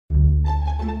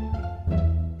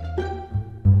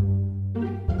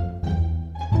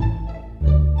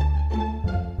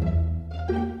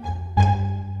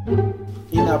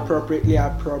Inappropriately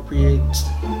Appropriate,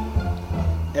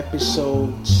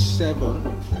 episode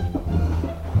 7.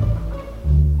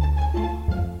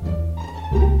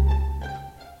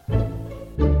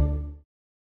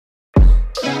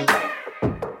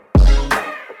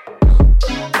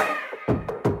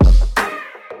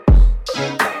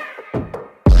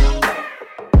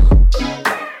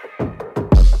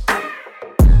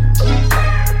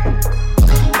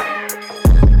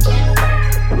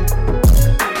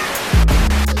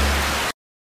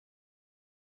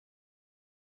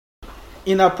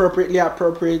 Inappropriately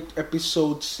Appropriate,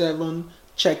 episode 7.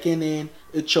 Checking in.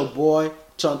 It's your boy,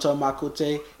 Tonton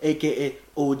Makote, aka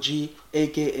OG,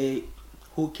 aka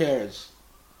Who Cares?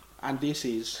 And this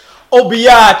is. Oh,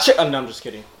 biatch! No, I'm just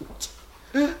kidding.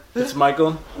 It's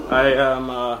Michael. I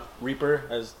am Reaper,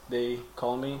 as they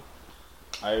call me.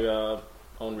 I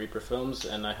own Reaper Films,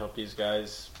 and I help these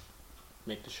guys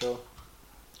make the show.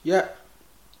 Yeah.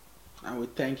 And we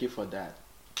thank you for that.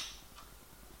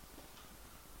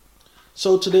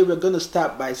 So today we're going to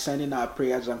start by sending our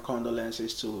prayers and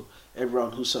condolences to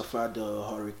everyone who suffered the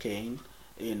hurricane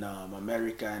in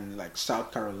America and like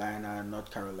South Carolina,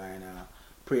 North Carolina.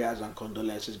 Prayers and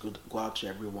condolences go out to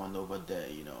everyone over there,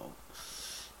 you know.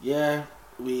 Yeah,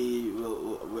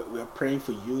 we're praying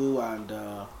for you, and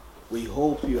we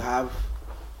hope you have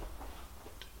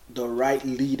the right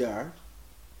leader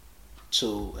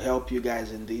to help you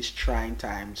guys in these trying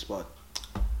times. But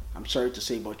I'm sorry to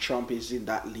say, but Trump isn't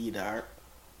that leader.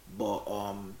 But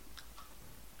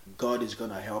God is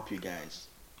gonna help you guys.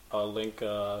 I'll link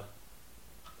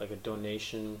like a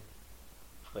donation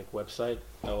website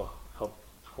that will help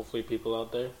hopefully people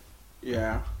out there.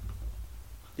 Yeah.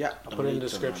 I'll put it in the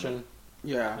description.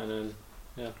 Yeah. And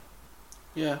then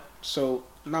Yeah. So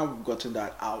now we've gotten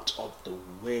that out of the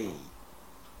way.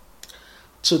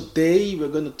 Today we're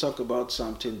gonna talk about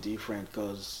something different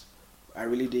because I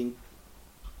really didn't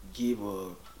give a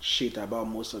shit about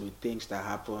most of the things that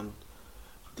happened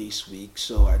this week,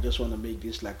 so I just want to make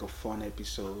this like a fun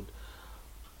episode.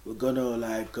 We're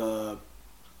gonna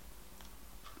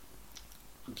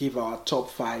give our top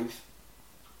 5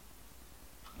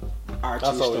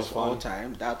 artists of all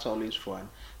time. That's always fun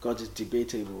because it's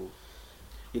debatable.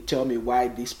 You tell me why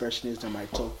this person is in my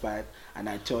top 5, and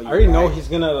I tell you. I already know he's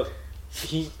gonna.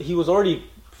 He was already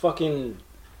fucking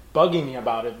bugging me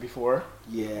about it before.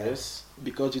 Yes.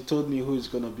 Because you told me who's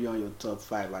gonna be on your top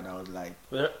 5, and I was like,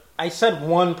 I said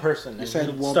one person. You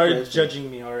said one started person. Judging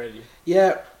me already.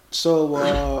 Yeah. So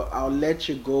I'll let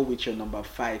you go with your number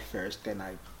 5 first, then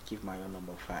I give my own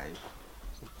number 5.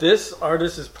 This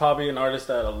artist is probably an artist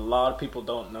that a lot of people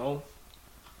don't know.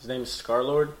 His name is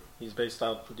Scarlord. He's based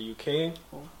out of the UK.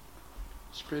 Oh,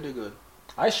 it's pretty good.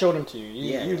 I showed him to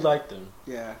you. You liked him.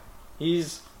 Yeah.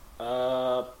 He's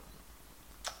I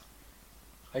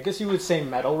guess you would say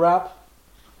metal rap.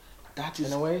 That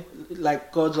is in a way,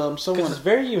 like because someone. It's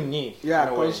very unique. Yeah,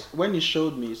 because when you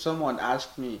showed me, someone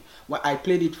asked me. Well, I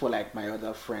played it for like my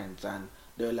other friends, and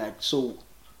they're like, "So,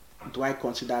 do I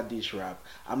consider this rap?"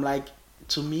 I'm like,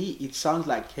 to me, it sounds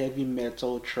like heavy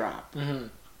metal trap. Mm-hmm.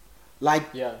 Like,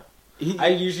 yeah, I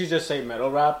usually just say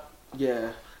metal rap.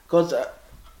 Yeah, because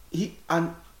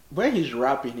when he's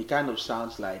rapping, he kind of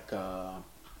sounds like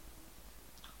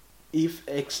if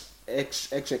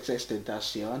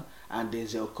XXXTentacion and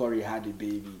Denzel Curry had a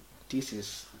baby.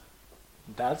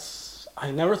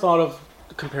 I never thought of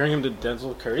comparing him to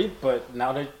Denzel Curry, but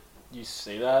now that you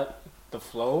say that, the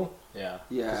flow, yeah,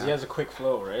 because he has a quick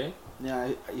flow, right? Yeah,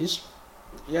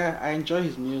 I enjoy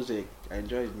his music.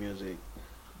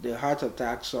 The Heart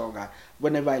Attack song,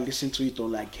 whenever I listen to it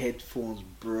on like headphones,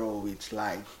 bro, it's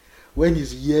like when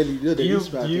he's yelling. Do you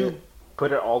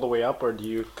put it all the way up, or do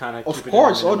you kind of? Of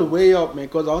course, all the way up, man.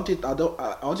 Because I want it.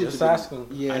 Just asking.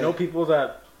 Yeah. I know people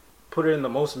that put it in the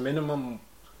most minimum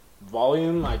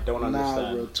volume. I don't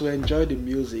understand. Bro, to enjoy the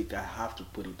music, I have to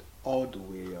put it all the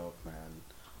way up, man.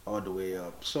 All the way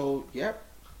up. So, yep.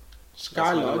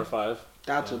 Scarlord, number 5.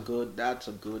 That's a good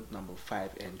number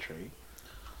 5 entry.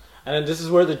 And then this is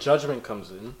where the judgment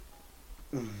comes in.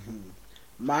 Mm-hmm.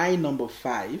 My number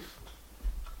 5.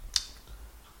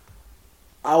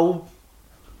 I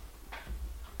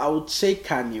would say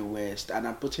Kanye West, and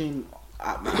I'm putting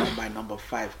at my number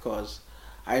 5 because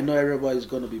I know everybody's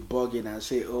gonna be bugging and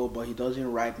say, "Oh, but he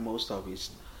doesn't write most of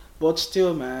his." But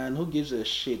still, man, who gives a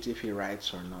shit if he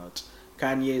writes or not?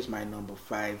 Kanye is my number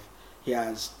 5. He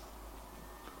has,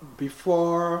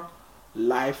 before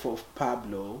Life of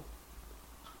Pablo,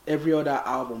 every other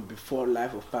album before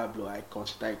Life of Pablo I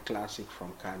consider a classic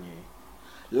from Kanye.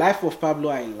 Life of Pablo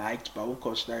I liked, but I won't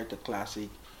consider it a classic.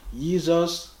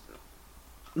 Jesus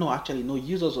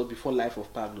was before Life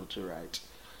of Pablo too, right?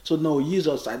 So no,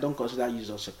 Jesus, I don't consider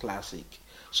Jesus a classic.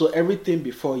 So everything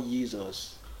before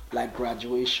Jesus, like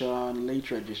Graduation,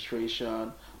 Late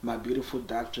Registration, My Beautiful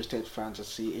Dark Twisted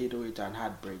Fantasy, 808 and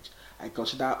Heartbreak, I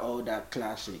consider all that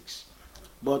classics.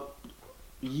 But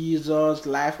Jesus,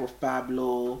 Life of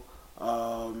Pablo,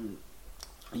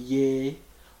 yeah,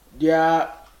 there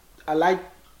I like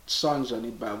songs on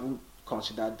it, but I would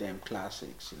consider them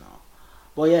classics, you know.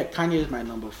 But yeah, Kanye is my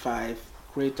number five.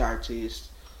 Great artist.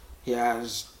 He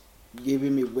has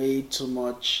given me way too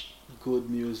much good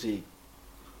music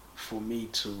for me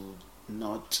to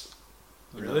not,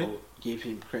 Really? give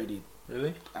him credit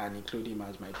Really? and include him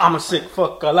as my. I'm a top sick five.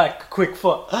 fuck. I like a quick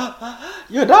fuck.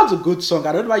 Yeah, that was a good song.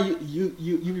 I don't know why you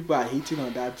people are hating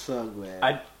on that song,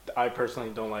 man. I personally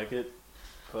don't like it, It's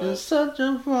but such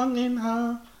a fucking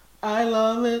heart. I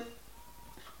love it.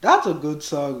 That's a good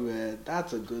song, man.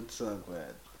 That's a good song,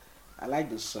 man. I like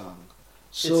the song.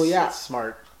 So yeah, it's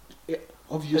smart. It's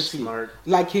obviously, smart.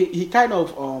 like he kind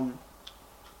of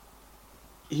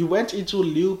he went into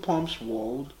Lil Pump's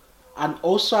world, and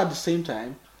also at the same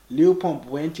time, Lil Pump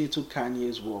went into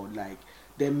Kanye's world. Like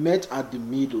they met at the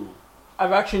middle.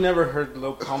 I've actually never heard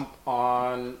Lil Pump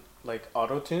on like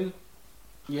auto-tune,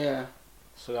 Yeah,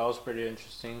 so that was pretty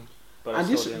interesting. But I and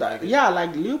still this, didn't like it. yeah,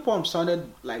 like Lil Pump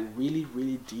sounded like really,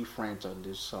 really different on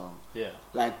this song. Yeah,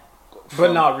 Like, but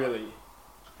from- not really.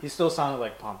 He still sounded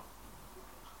like Pump.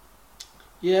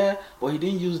 Yeah, but he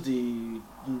didn't use the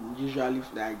usually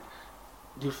like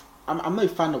the. I'm not a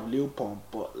fan of Lil Pump,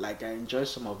 but like I enjoy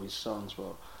some of his songs.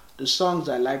 But the songs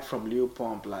I like from Lil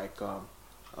Pump, like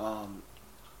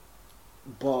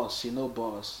Boss,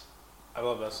 Boss. I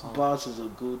love that song. Boss is a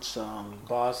good song.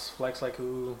 Boss, Flex Like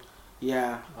Who.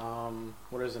 Yeah,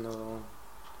 What is another one?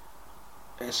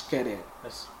 Esquede.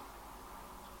 That's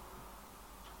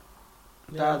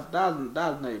That's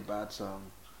not a bad song.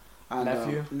 And,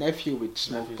 Nephew? Nephew with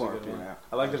Smoke Nephew's a Pop. good one. Yeah,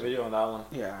 I like the video on that one.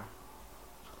 Yeah,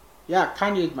 yeah.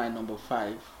 Kanye is my number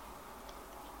five.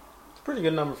 It's a pretty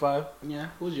good number 5. Yeah,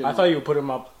 who's your? I thought you would put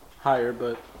him up higher,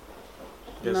 but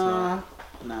guess not.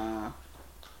 Nah.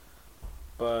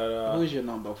 But Who's your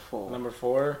number four? number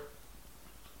 4,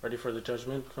 ready for the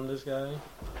judgment from this guy?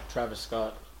 Travis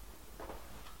Scott.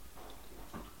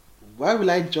 Why will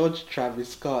I judge Travis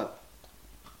Scott?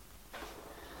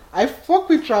 I fuck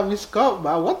with Travis Scott,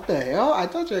 man. What the hell? I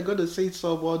thought you were gonna say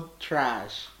someone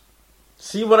trash.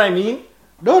 See what I mean?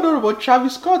 No, but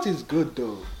Travis Scott is good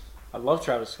though. I love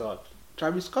Travis Scott.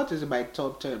 Travis Scott is in my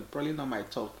top 10. Probably not my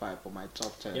top 5, but my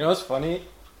top 10. You know what's funny?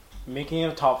 Making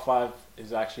a top 5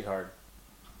 is actually hard.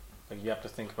 Like you have to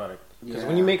think about it. Because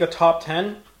when you make a top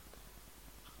 10,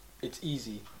 it's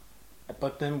easy.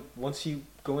 But then once you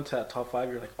go into that top 5,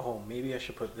 you're like, oh, maybe I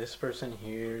should put this person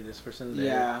here, this person there.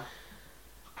 Yeah.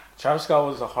 Travis Scott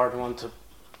was a hard one to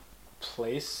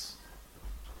place.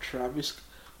 Travis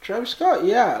Scott,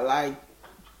 yeah, like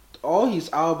all his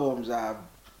albums are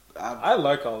I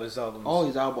like all his albums. all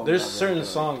his albums. There's are very certain good.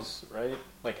 songs, right?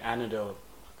 Like Antidote,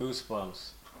 Goosebumps,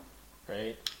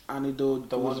 right? Antidote,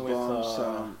 The one with,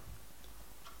 Goosebumps.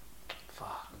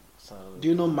 Fuck. So, Do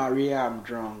you know Maria I'm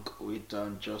Drunk with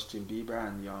Justin Bieber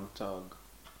and Young Thug?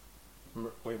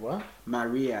 wait, what?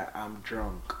 Maria I'm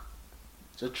Drunk.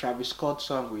 It's a Travis Scott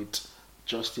song with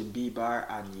Justin Bieber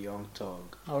and Young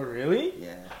Thug. Oh, really?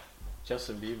 Yeah.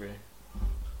 Justin Bieber.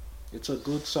 It's a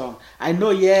good song. I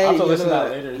know, yeah. I'll have to you listen to know,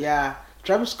 that later. Yeah.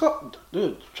 Travis Scott,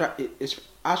 dude, it's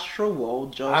Astro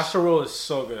World just... Astro World is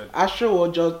so good. Astro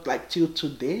World just like till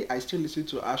today, I still listen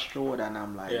to Astro World and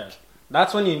I'm like... Yeah.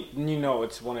 That's when you know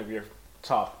it's one of your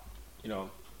top,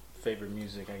 favorite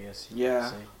music, I guess. You Yeah. could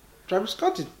say. Travis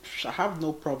Scott is... I have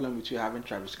no problem with you having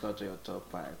Travis Scott in your top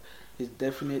 5. He's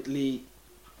definitely...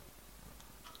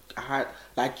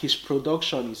 like his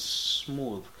production is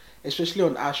smooth, especially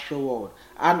on Astro World.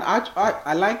 And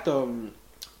I liked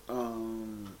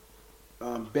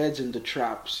Birds in the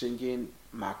Trap singing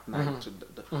Mac Knight,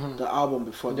 the album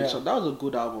before this. Yeah. So that was a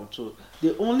good album too.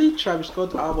 The only Travis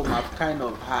Scott album I've kind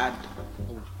of had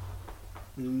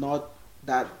not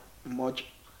that much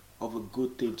of a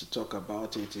good thing to talk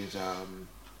about it is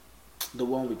the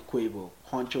one with Quavo,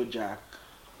 Honcho Jack.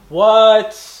 What?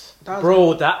 That's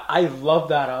Bro, I love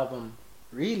that album.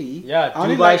 Really? Yeah, I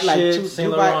only Dubai like shit, two-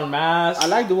 Saint Dubai- Laurent Mask. I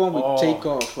like the one with Oh.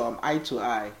 Takeoff, Eye to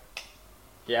Eye.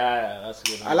 Yeah, that's a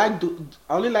good one.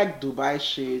 I only like Dubai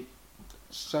shit,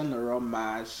 Saint Laurent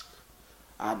Mask,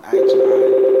 and Eye to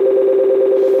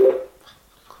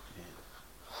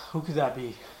Who could that be?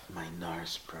 Eye. My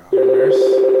nurse, bro. Your nurse?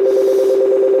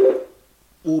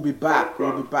 We'll be back.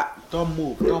 Don't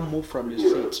move from your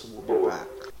seats. We'll be back.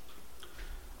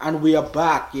 And we are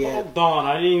back, yeah. Hold on,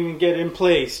 I didn't even get in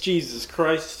place. Jesus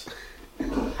Christ.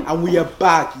 And we are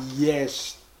back.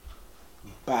 Yes,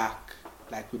 back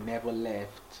like we never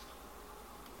left.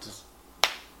 Just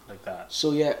like that.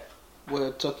 So yeah,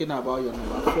 we're talking about your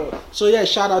number 4. So yeah,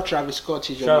 shout out Travis Scott.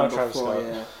 He's your Shout out number Travis 4. Scott.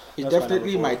 Yeah, he's That's my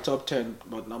definitely number my 4. top 10,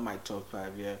 but not my top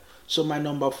 5. Yeah. So my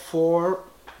number 4,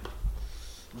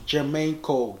 Jermaine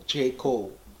Cole, J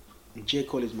Cole. J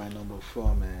Cole is my number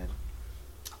 4, man.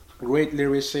 Great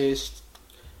lyricist,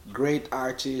 great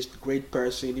artist, great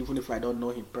person. Even if I don't know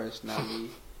him personally,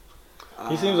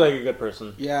 He seems like a good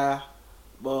person. yeah.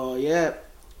 But yeah,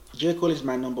 J Cole is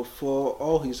my number 4.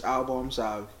 All his albums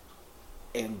I've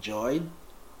enjoyed.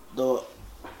 The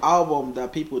album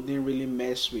that people didn't really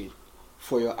mess with,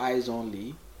 For Your Eyes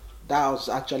Only, that was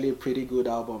actually a pretty good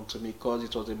album to me because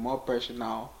it was a more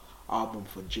personal album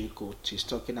for J Cole. He's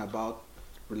talking about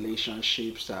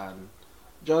relationships and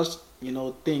just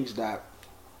things that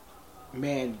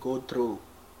men go through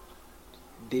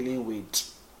dealing with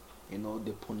the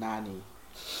punani.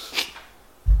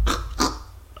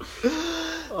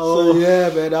 So yeah,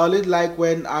 man, I always like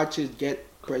when artists get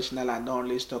personal and don't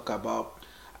always talk about.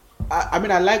 I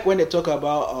mean, I like when they talk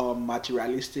about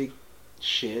materialistic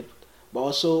shit, but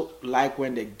also like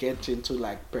when they get into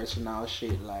like personal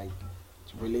shit, like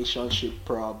relationship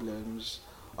problems,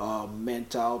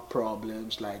 mental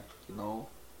problems, like Kanye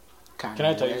Can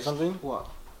I tell you West. something? What?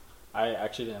 I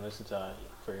actually didn't listen to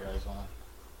For Your Eyes Only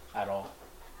at all.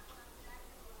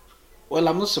 Well,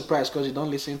 I'm not surprised because you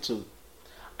don't listen to.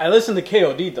 I listened to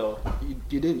KOD though.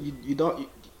 You didn't. You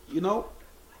don't.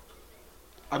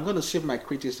 I'm gonna save my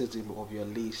criticism of your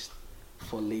list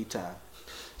for later.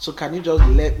 So can you just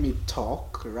let me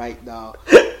talk right now?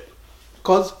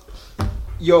 Cause,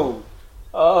 yo,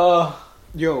 I'll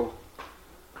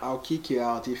kick you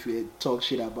out if you talk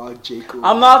shit about J Cole.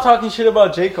 I'm not talking shit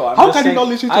about J Cole. How can you not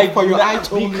listen to For Your Eyes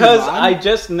Only? Because man? I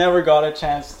just never got a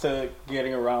chance to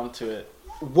getting around to it.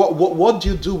 What do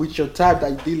you do with your time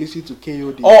that you did listen to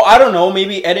KOD? Oh, I don't know.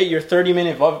 Maybe edit your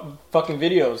 30-minute fucking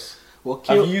videos well,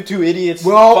 of you two idiots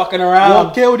fucking around.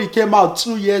 Well, KOD came out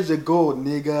 2 years ago,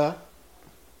 nigga.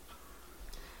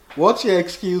 What's your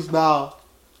excuse now?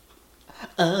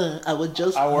 I was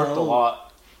just. I worked a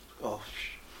lot. Oh,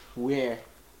 where?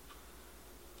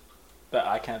 That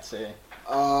I can't say.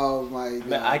 Oh my god.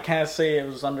 That I can't say it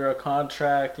was under a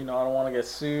contract. I don't want to get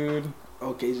sued.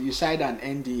 Okay, so you signed an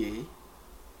NDA.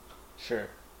 Sure.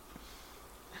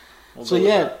 We'll So go with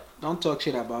yeah, that. don't talk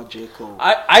shit about J Cole.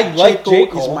 I like J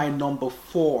Cole. Is my number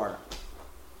 4.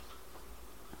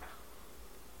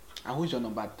 And who's your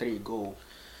number 3? Go.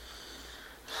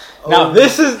 Now Oh,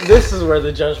 this is where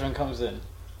the judgment comes in.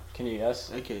 Can you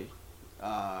guess? Okay.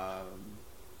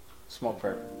 Smoke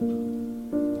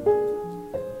Perp.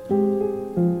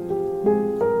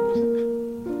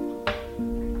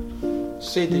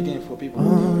 Say it again for people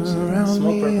who don't know.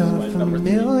 Smoke Perp is my number 3.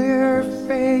 Familiar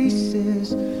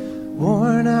faces,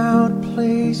 worn out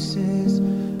places.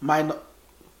 I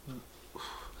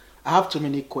have too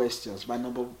many questions.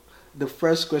 The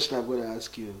first question I'm going to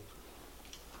ask you.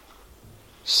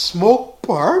 Smoke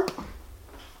Perp?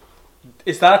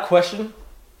 Is that a question?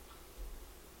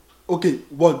 Okay,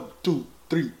 1, 2,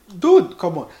 3. Dude,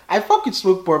 come on. I fuck with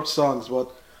Smoke Perp songs,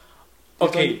 but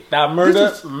Okay, like, that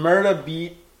this is- murder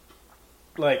beat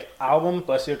album,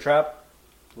 Bless Your Trap,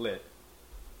 lit.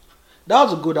 that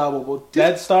was a good album. But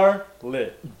Dead Star,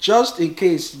 lit. just in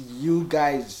case you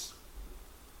guys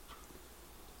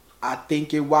are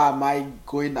thinking, why am I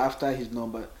going after his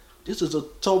number? This is a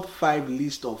top 5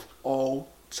 list of all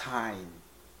time.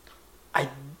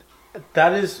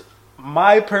 That is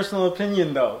my personal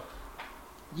opinion, though.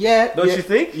 Yeah, Don't you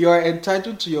think? You're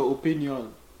entitled to your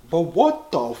opinion. But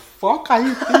what the fuck are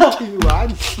you thinking,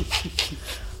 man?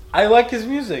 I like his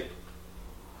music.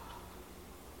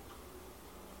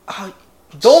 Ah,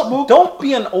 Don't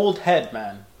be an old head,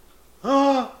 man.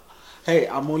 Hey,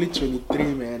 I'm only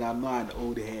 23, man. I'm not an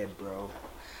old head, bro.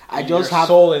 Your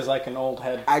soul is like an old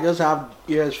head. I just have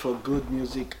ears for good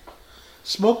music.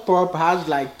 Smoke Pop has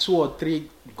like 2 or 3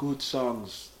 good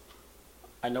songs.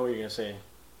 I know what you're gonna say.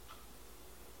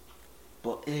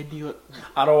 But anyway,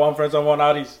 I don't want friends, I want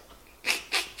Audis.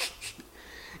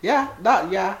 yeah,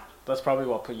 That's probably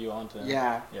what put you on to him.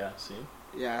 yeah, See?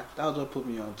 yeah. That was what put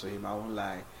me onto him. I won't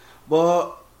lie.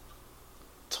 But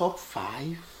top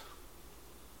 5,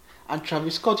 and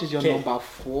Travis Scott is your Okay. number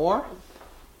 4.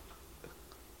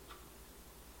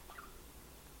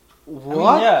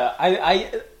 What?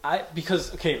 I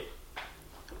because okay.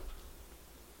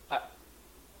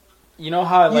 You know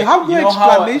how I like. You have no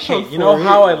explanation you know for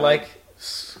how it. I like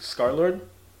Star-Lord?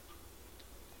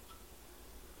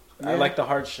 I Yeah. like the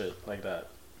hard shit like that.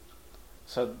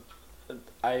 So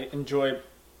I enjoy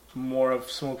more of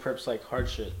Smoke Perps like hard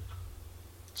shit.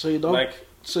 So you don't Like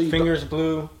Fingers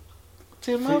Blue.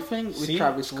 Till Nothing with See?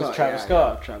 Travis With Scott. Travis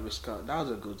Scott. Yeah, Travis Scott. That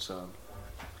was a good song.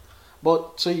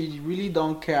 But so you really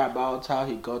don't care about how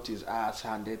he got his ass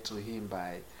handed to him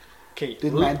by Okay. the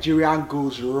Nigerian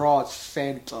goose Ross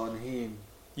sent on him.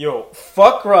 Yo,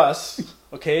 fuck Russ.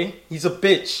 Okay, he's a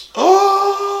bitch.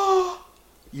 Oh,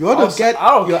 you want to get I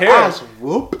don't your care. ass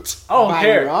whooped I don't by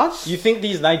care. Ross? You think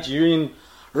these Nigerian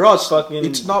Ross, fucking-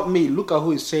 it's not me. Look at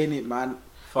who is saying it, man.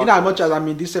 Fuck In as Ross. much as I'm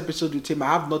in this episode with him, I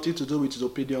have nothing to do with his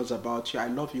opinions about you. I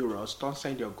love you, Ross. Don't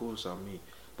send your goals on me.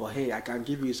 But hey, I can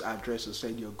give you his address to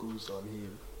send your goals on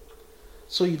him.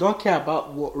 So you don't care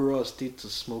about what Ross did to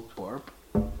Smoke Perp?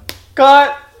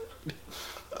 cut?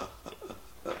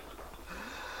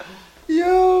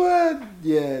 Yo, man.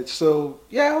 Yeah, so,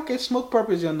 yeah, okay, Smoke Perp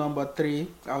is your number 3.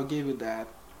 I'll give you that.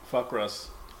 Fuck Russ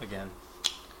again.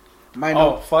 My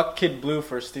Oh, fuck Kid Blue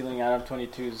for stealing Adam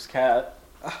 22's cat.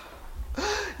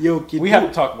 Yo, Kid We Buu- have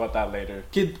to talk about that later.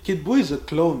 Kid Buu is a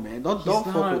clone, man. Don't He's fuck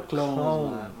not with a clones,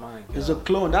 clone, man. my He's God. a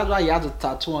clone. That's why he has a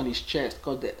tattoo on his chest.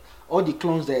 Because all the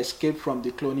clones that escaped from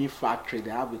the cloning factory,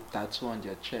 they have a tattoo on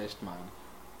their chest, man.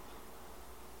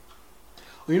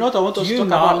 You know what I want Do us to you talk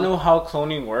not about? know how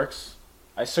cloning works?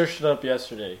 I searched it up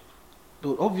yesterday.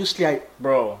 Dude, obviously,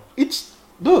 Bro,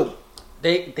 dude.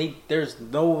 there's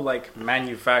no like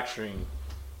manufacturing.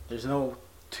 There's no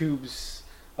tubes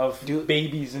of Dude.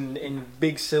 babies in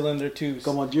big cylinder tubes.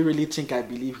 Come on, do you really think I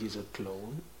believe he's a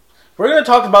clone? We're gonna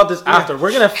talk about this after.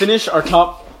 We're gonna finish our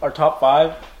top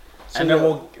 5, So and then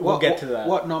yeah, we'll get to that.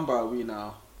 What number are we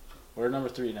now? We're number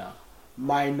 3 now.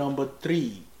 My number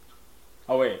 3.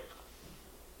 Oh wait,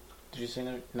 did you say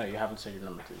no? No, you haven't said your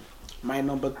number 3. My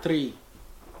number 3.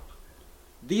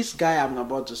 This guy I'm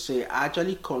about to say, I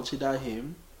actually consider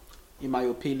him, in my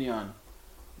opinion,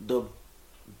 the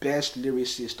best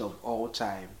lyricist of all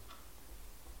time.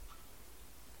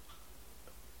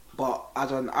 But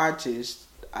as an artist,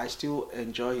 I still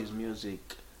enjoy his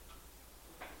music.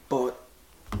 But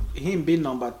him being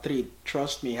number 3,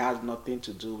 trust me, has nothing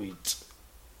to do with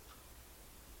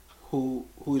who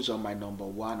is on my number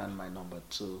 1 and my number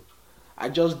 2. I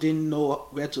just didn't know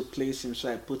where to place him,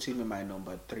 so I put him in my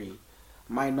number 3.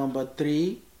 My number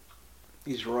 3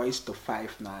 is Royce the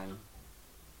 5'9".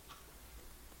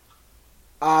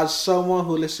 As someone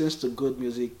who listens to good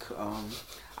music,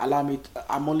 allow me.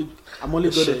 I'm only The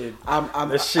gonna. shade.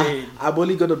 The shade. I'm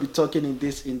only gonna be talking in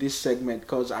this segment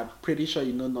because I'm pretty sure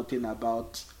you know nothing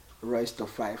about Royce the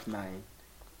 5'9".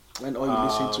 When all you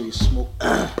listen to is Smoke.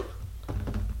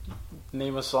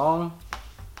 Name a song,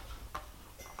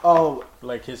 Oh,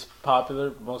 like his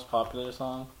most popular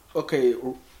song. okay.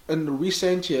 In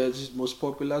recent years, his most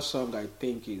popular song I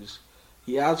think is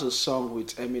he has a song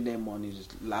with Eminem on his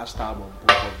last album,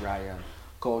 Book of Ryan,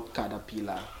 called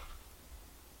Caterpillar.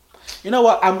 You know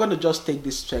what? I'm gonna just take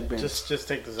this segment. Just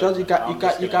take this. Just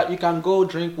you can go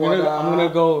drink water. I'm gonna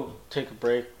go take a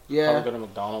break. Yeah. Probably go to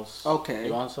McDonald's. Okay.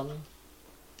 You want something?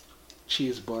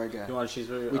 Cheeseburger. You want a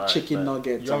cheeseburger? With Alright, chicken bet.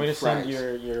 nuggets You want me and to send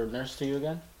fries. your nurse to you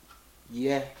again?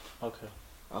 Yeah. Okay.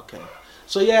 Okay.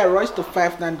 So yeah, Royce the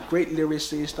 5'9", great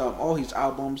lyricist. All his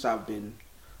albums have been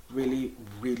really,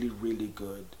 really, really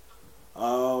good.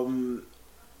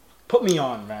 Put me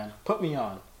on, man. Put me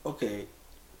on. Okay,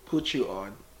 put you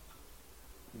on.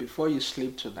 Before you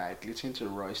sleep tonight, listen to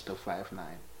Royce the 5'9".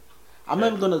 I'm not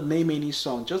even gonna name any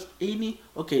song, just any.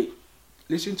 Okay,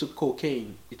 listen to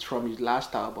Cocaine. It's from his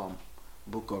last album,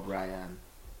 Book of Ryan.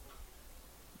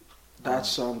 That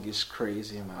song is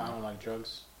crazy, I man. don't like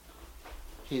drugs.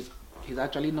 He's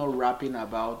actually not rapping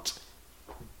about.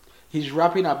 He's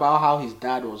rapping about how his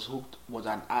dad was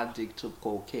an addict to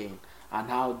cocaine, and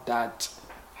how that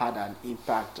had an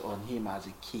impact on him as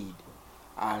a kid,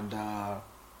 and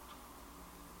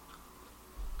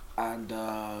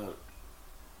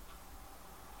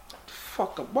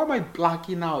fuck, why am I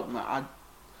blacking out, man?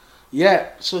 Yeah,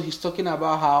 so he's talking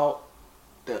about how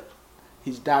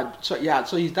his dad. So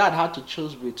his dad had to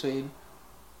choose between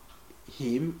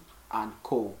him and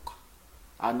coke,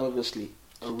 and obviously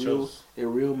a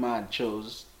real man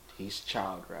chose his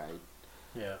child, right?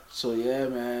 Yeah. So yeah,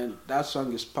 man, that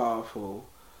song is powerful.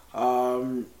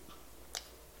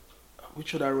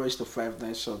 Which other Royce the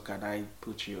 5'9" song can I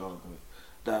put you on with?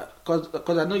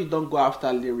 Because I know you don't go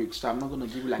after lyrics, so I'm not gonna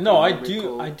give you like. No, a I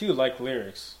lyrical- do like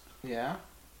lyrics. Yeah.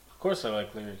 Of course, I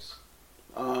like lyrics.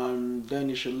 Then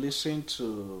you should listen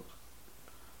to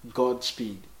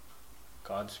Godspeed.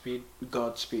 Godspeed.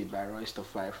 Godspeed by Royce the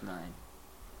 5'9".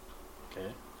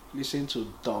 Okay. Listen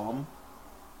to Dumb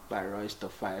by Royce the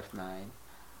 5'9".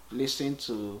 Listen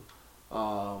to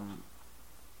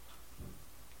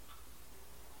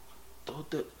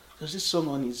There's this song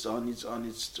on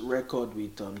its record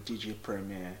with DJ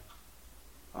Premier.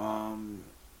 Um,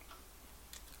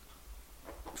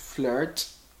 Flirt.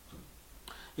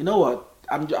 You know what?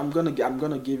 I'm gonna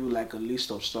give you like a list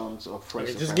of songs of Royce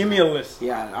Okay, the just Five give me Nine. a list.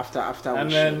 Yeah, after And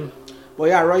we then should. But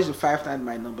yeah, Royce the 5 9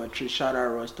 my number 3. Shout out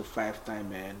Royce the 5 9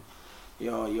 man.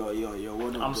 You're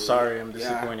one of I'm the, sorry, I'm yeah,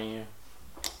 disappointing you.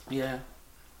 Yeah,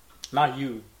 Not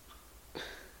you.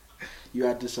 you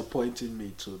are disappointing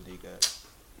me too, nigga.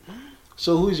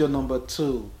 So who's your number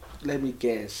 2? Let me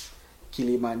guess.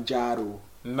 Kilimanjaro.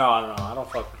 No, I don't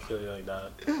fuck with Philly like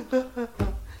that.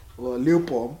 Well, Lil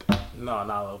Pump. No,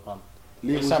 not Lil Pump.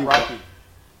 Lil Except Uzi Rocky.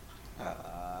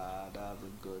 That was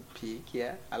a good pick.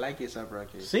 Yeah, I like A$AP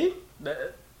Rocky. See?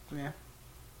 Yeah,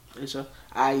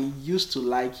 I used to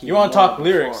like him. You want to more talk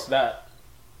lyrics before. that,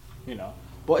 you know.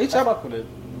 But I A$AP, fuck with it.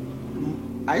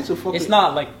 I used to fuck It's with-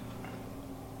 not like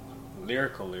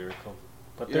lyrical,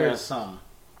 but there Yeah. is some.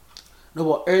 No,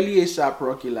 but early A$AP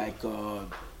Rocky, like, do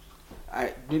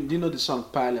you know the song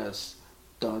Palace?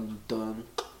 Dun dun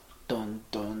dun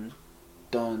dun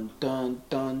dun dun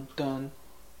dun dun.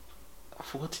 I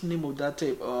forgot the name of that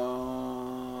tape.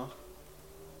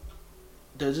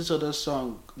 There's this other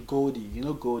song, Goldie. You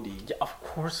know Goldie? Yeah, of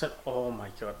course. Oh my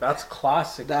god, that's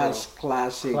classic. That's bro.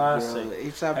 classic, Classic. bro.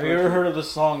 A$AP Have you ever heard of the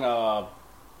song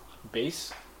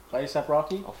 "Bass" by A$AP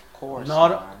Rocky? Of course.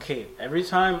 Not man. okay. Every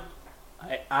time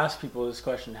I ask people this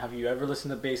question, have you ever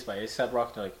listened to "Bass" by A$AP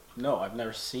Rocky? They're like, no, I've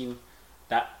never seen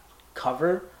that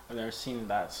cover. I've never seen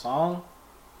that song.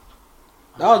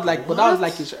 That was like, but that was What?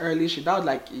 like his early shit. That was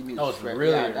like in his That was fre-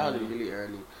 really yeah, that was early. really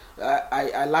early.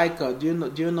 I like.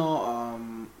 Do you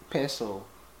know Peso?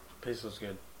 Peso's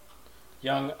good.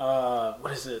 Young,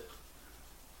 what is it?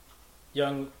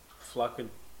 Young Flocka.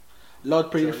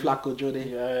 Lord Pretty Jody? Flacco Jody.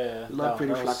 Yeah. Love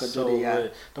Pretty that was Flocka so Jody, yeah.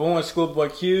 good. The one with Schoolboy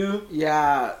Q.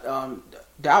 Yeah,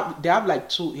 they have like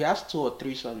 2. He has 2 or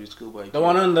 3 songs with Schoolboy. The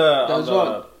one on the. There's on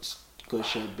the one.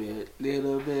 Push a bit,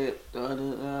 little bit,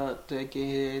 take a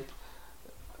hit.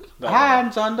 that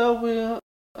Hands on the wheel.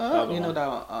 Other You know one.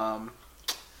 that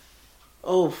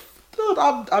one. Dude,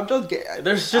 I'm just getting.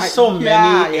 There's just so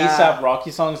many A$AP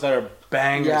Rocky songs that are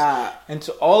bangers. Yeah, And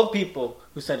to all the people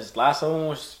who said his last album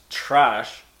was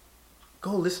trash,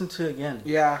 go listen to it again.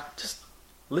 yeah. Just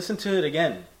listen to it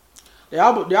again. The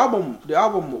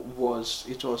album was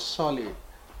solid,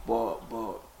 but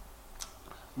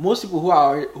most people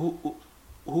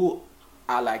who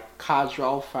are like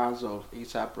casual fans of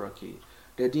A$AP Rocky,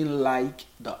 they didn't like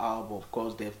the album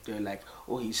because they're like,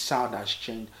 oh, his sound has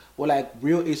changed. But like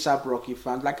real A$AP Rocky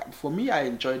fans, like for me, I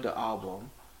enjoyed the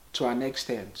album to an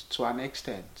extent. To an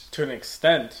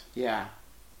extent. Yeah.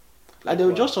 Like there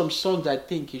were Wow. just some songs I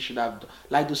think he should have,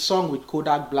 like the song with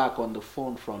Kodak Black on the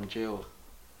phone from jail.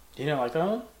 You didn't like that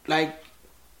one? Like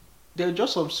there were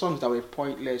just some songs that were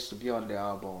pointless to be on the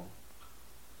album.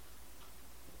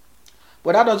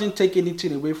 But that doesn't take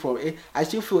anything away from it. I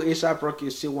still feel A$AP Rocky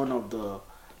is still one of the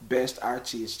best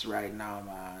artists right now,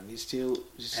 man. He's still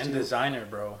And designer,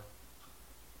 bro.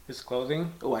 His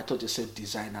clothing? Oh, I thought you said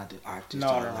designer, the artist. No,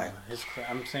 I was no, like,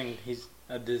 I'm saying he's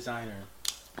a designer.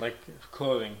 Like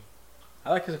clothing.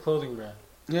 I like his clothing brand.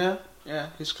 yeah,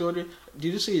 his clothing.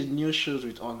 Did you see his new shoes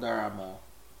with Under Armour?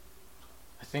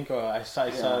 I think I saw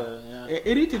yeah.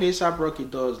 Anything A$AP Rocky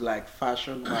does, like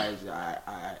fashion wise,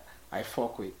 I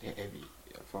fuck with heavy.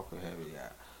 Yeah.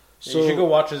 So you should go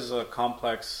watch his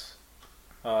complex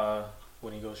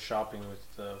when he goes shopping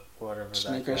with whatever that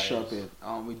sneaker guy shopping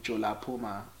with Jola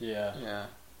Puma. Is. Yeah.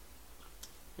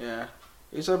 Yeah.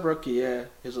 A$AP Rocky, yeah,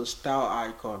 he's a style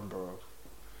icon, bro.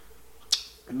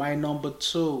 My number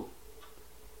 2.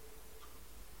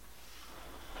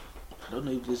 I don't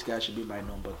know if this guy should be my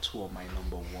number 2 or my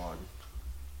number 1.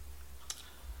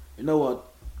 You know what?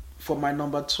 For my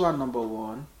number 2 and number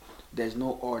 1, there's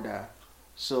no order.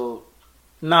 So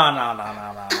Nah.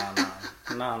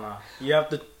 You have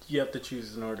to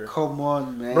choose an order. come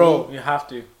on, man, Bro, you have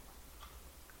to.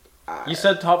 You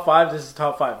said top 5, this is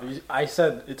top 5. I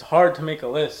said it's hard to make a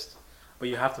list, but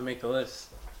you have to make the list.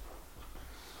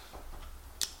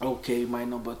 Okay, my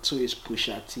number 2 is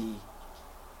Pusha T.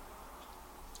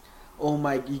 Oh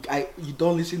my, you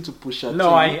don't listen to Pusha T? No,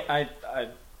 I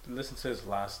listened to his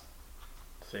last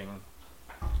thing.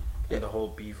 Yeah. And the whole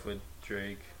beef with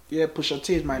Drake. Yeah, Pusha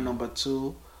T is my number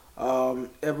 2.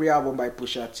 Every album by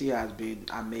Pusha T has been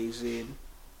amazing.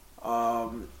 I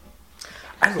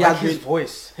Yeah, like his dude.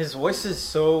 voice. His voice is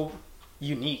so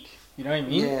unique. You know what I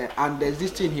mean? Yeah, and there's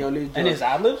this thing he always does. And his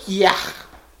ad libs? Yeah.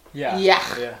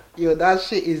 Yeah. Yo, that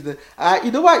shit is the.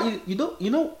 You know what? You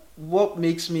know what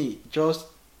makes me just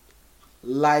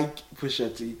like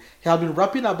Pusha T. He has been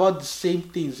rapping about the same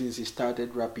thing since he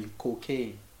started rapping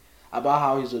cocaine, about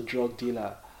how he's a drug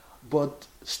dealer. But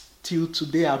still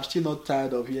today, I'm still not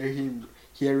tired of hearing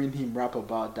him rap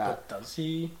about that. But does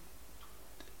he?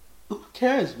 Who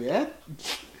cares, man?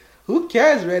 Who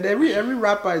cares, man? Every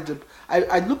rapper is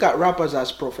I look at rappers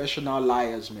as professional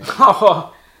liars, man.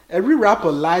 Every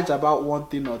rapper lies about one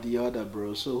thing or the other,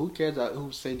 bro. So who cares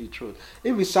who's saying the truth?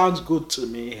 If it sounds good to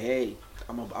me, hey,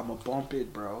 I'm a bump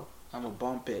it, bro. I'm a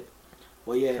bump it.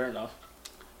 But yeah, Fair enough.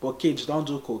 but kids, don't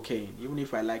do cocaine. Even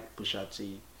if I like Pusha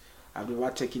T, I've never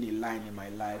taken a line in my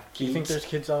life. Do you think Kids, there's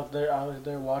kids out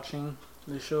there watching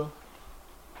this show?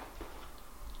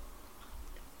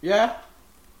 yeah,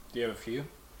 Do you have a few?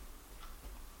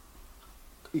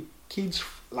 kids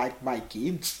like my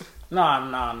kids.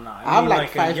 Nah. I have mean like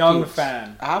a five young kids.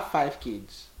 fan. I have 5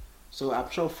 kids, so I'm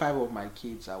sure 5 of my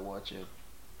kids are watching.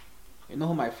 You know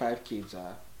who my 5 kids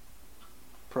are?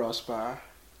 Prosper.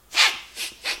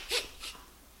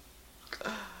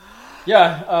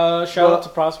 Yeah. Shout out to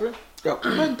Prosper. Yo,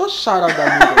 man, don't shout out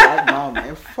that nigga right now,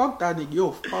 man. Fuck that nigga.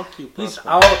 Yo, fuck you, He's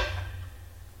Prosper. out.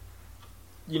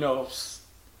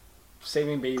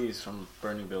 Saving babies from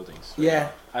burning buildings. right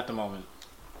Yeah. now, at the moment.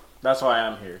 That's why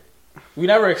I'm here. We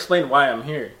never explained why I'm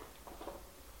here.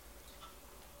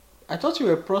 I thought you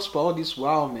were Prosper all this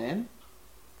while, man.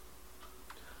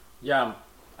 Yeah.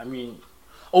 I mean,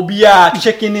 Obia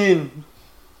checking in.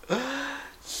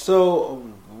 So,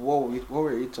 what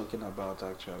were we talking about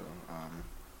actually?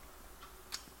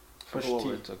 Push What T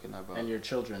were we talking about? and your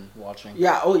children watching.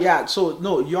 Yeah, oh yeah. So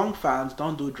no, young fans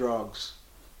don't do drugs.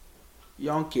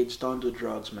 Young kids don't do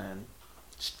drugs, man.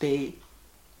 Stay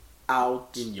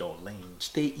out. In your lane.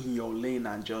 Stay in your lane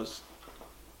and just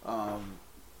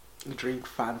drink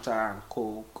Fanta and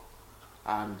Coke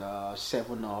and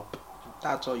 7-Up.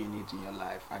 That's all you need in your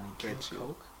life, and it gets you.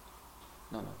 Coke?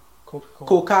 No.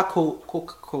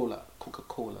 Coca-Cola.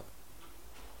 Coca-Cola.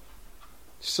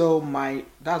 So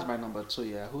that's my number 2.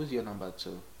 Yeah, who's your number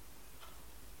 2?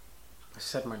 I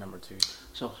said my number 2.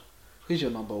 So, who's your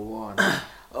number 1?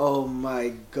 Oh my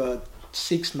God,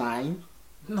 6ix9ine.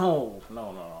 No.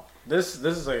 This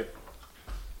is a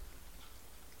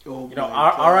Oh you know my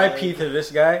God. R.I.P. to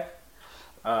this guy.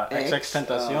 XX X,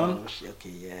 Tentacion. Okay,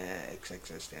 yeah,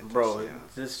 XXX Tentacion. Bro,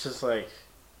 it's just like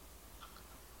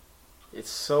it's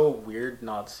so weird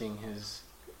not seeing his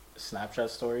Snapchat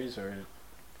stories or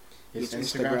his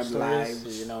Instagram stories.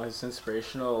 lives. You know, his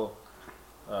inspirational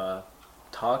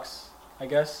talks, I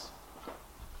guess.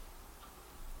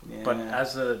 Yeah. But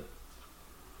as a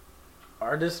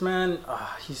artist, man,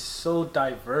 he's so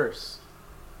diverse.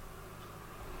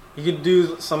 He could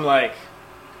do some like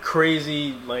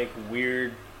crazy, like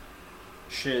weird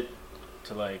shit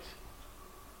to like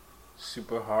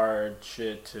super hard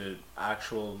shit to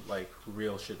actual like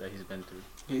real shit that he's been through.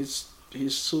 He's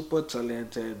super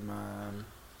talented, man.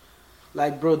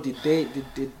 Like, bro, the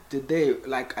day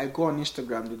like I go on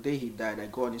Instagram, the day he died, I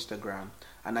go on Instagram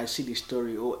and I see the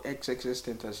story. Oh,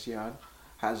 XXX Tentacion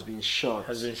has been shot.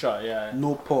 Yeah.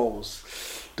 No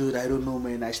pulse, dude. I don't know,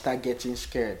 man. I start getting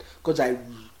scared because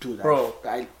Bro,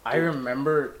 I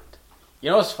remember.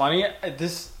 You know what's funny?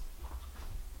 This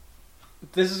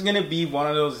is gonna be one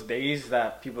of those days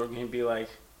that people are gonna be like,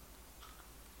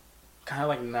 kind of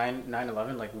like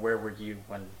 9/11. Like, where were you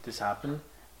when this happened?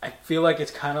 I feel like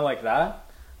it's kind of like that.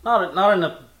 Not in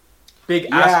a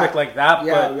big aspect like that,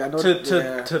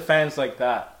 but to fans like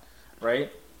that,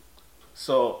 right?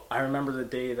 So I remember the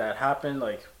day that happened.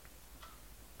 Like,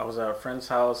 I was at a friend's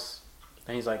house,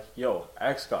 and he's like, "Yo,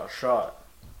 X got shot."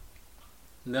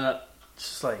 And then it's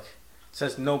just like, it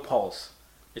says no pulse.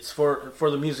 It's for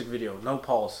the music video, no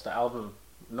pulse. The album,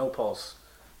 no pulse.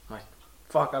 I'm like,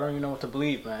 fuck, I don't even know what to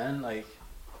believe, man. Like,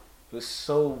 it was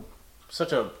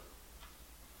such a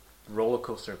roller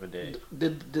coaster of a day.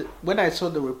 When I saw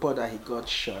the report that he got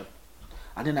shot,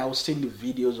 and then I was seeing the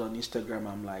videos on Instagram,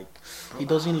 I'm like, he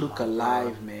doesn't look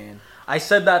alive, man. I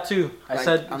said that too. I Like,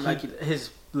 said I'm like, his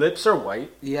lips are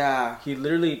white. Yeah. He's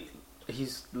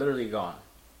literally gone.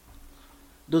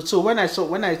 Dude, so when I saw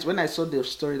the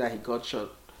story that he got shot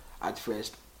at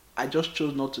first, I just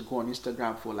chose not to go on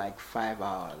Instagram for like 5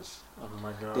 hours. Oh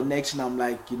my god. The next thing I'm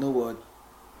like, you know what?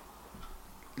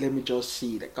 Let me just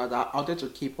see. Because I wanted to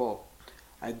keep up.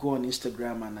 I go on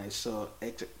Instagram and I saw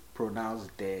X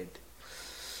pronounced dead.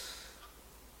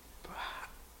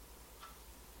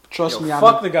 Trust me,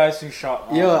 fuck the guys who shot.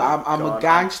 Oh yo, my I'm God, a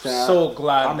gangster. I'm so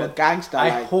glad. I'm a gangster.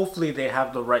 Hopefully they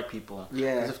have the right people.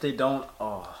 Yeah. Because if they don't,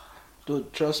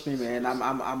 dude, trust me, man.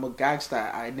 I'm a gangster.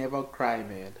 I never cry,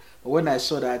 man. But when I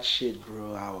saw that shit,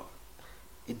 bro,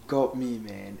 it got me,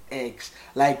 man. X,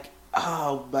 like,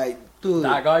 Oh my dude,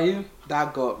 That got you?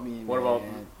 that got me. What man. about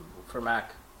for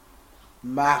Mac?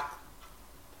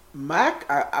 Mac,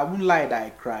 I wouldn't lie that I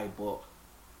cried, but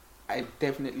I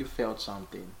definitely felt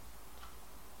something.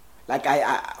 Like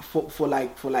for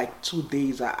like 2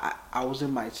 days, I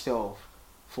wasn't myself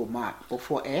for Mac, but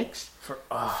for X,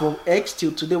 for X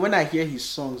till today, when I hear his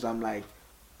songs, I'm like,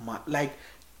 like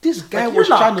this guy like, was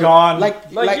you're trying not gone. to Like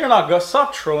you're not gone.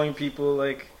 Stop trolling people.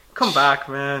 Like, come back,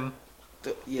 man.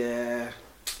 Yeah.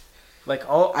 Like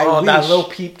that wish. little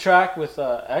peep track with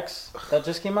X that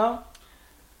just came out.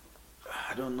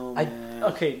 I don't know, man.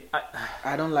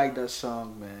 I don't like that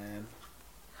song, man.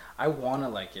 I wanna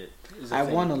like it. I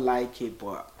wanna like it,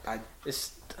 but I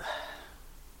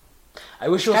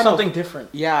wish it was something different.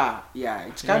 Yeah,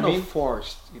 it's You know kind what I of mean?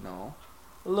 forced, you know.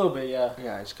 A little bit, yeah.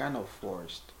 Yeah, it's kind of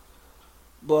forced.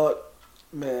 But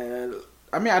man,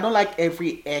 I mean, I don't like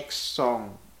every X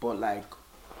song, but like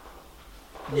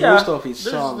most of his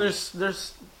songs,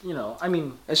 There's you know, I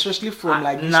mean, especially from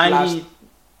like this 95%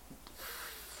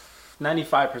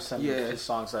 Yeah. of his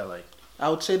songs I like. I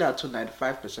would say that to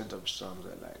 95% of songs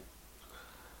I like.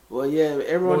 Well, yeah,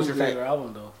 everyone What was is your like favorite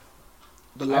album though?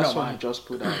 the I last know one he mine. just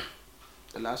put out.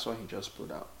 The last one he just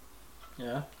put out.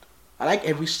 Yeah. I like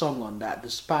every song on that. The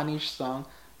Spanish song,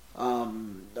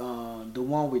 the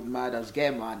one with Madas,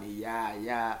 Get Money,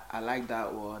 yeah, I like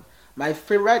that one. My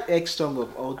favorite X song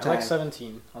of all I time. like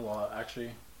 17 a lot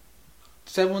actually.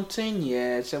 17,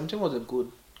 yeah, 17 was a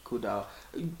good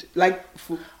album. Like,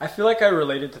 I feel like I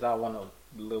related to that one a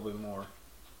little bit more.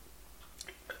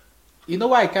 you know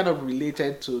why I kind of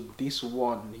related to this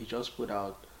one he just put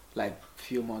out like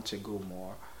few months ago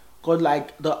more? Cause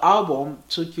like the album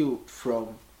took you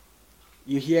from,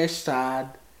 you hear sad,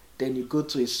 then you go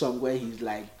to a song where he's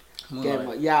like,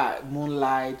 Moonlight.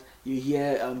 Moonlight. You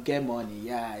hear Get Money,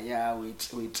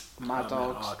 with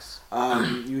Mattox.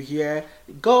 You hear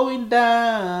Going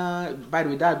Down. By the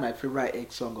way, that's my favorite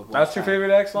X song of all That's your time.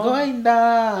 favorite X song? Going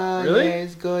Down. Really?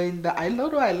 Yes, Going Down. I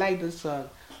love how I like this song.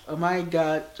 Oh my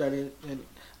God, Johnny.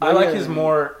 I like his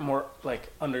more like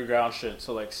underground shit.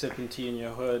 So like sipping tea in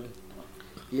your hood.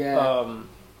 Yeah.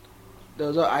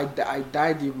 Those are, I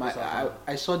died in What's that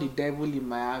I saw the devil in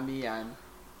Miami and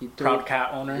he told, Proud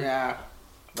Cat Owner. Yeah.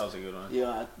 That was a good one.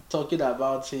 Yeah, talking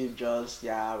about him just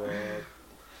man.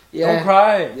 Yeah. Don't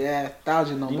cry. Yeah, that was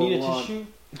your number You need a one. tissue?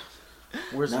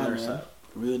 Where's Nah, the nurse man. at?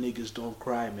 Real niggas don't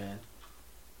cry, man.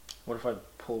 What if I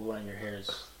pulled one of your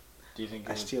hairs? Do you think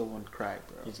I still won't cry,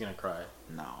 bro. he's gonna cry?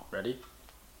 No. Ready?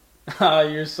 Ah,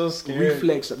 you're so scared.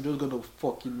 Reflex, I'm just gonna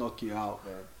fucking knock you out,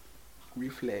 man.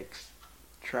 Reflex.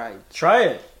 Try it. Try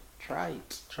it. Try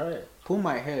it. Try it. Pull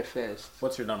my hair first.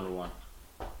 What's your number one?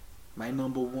 My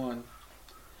number one.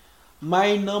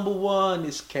 My number one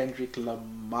is Kendrick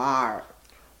Lamar.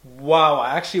 Wow,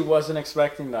 I actually wasn't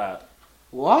expecting that.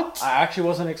 What? I actually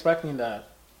wasn't expecting that.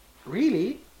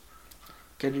 Really?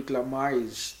 Kendrick Lamar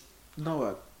is, you know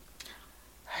what?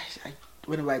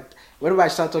 Whenever I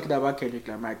start talking about Kendrick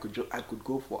Lamar, I could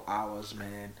go for hours,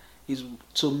 man. He's,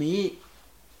 to me,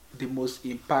 the most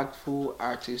impactful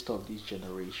artist of this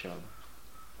generation.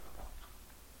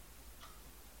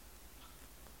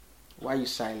 Why are you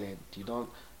silent? You don't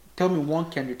tell me one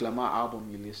Kendrick Lamar album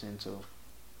you listen to.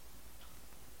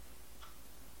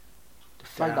 The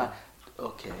fact Damn. that,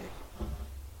 okay,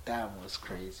 that was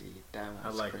crazy. That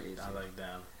was crazy. I like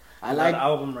Damn. I like, that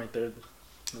album right there.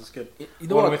 That's good. you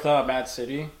know One what? with Mad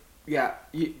City. Yeah,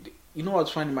 you know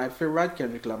what's funny? My favorite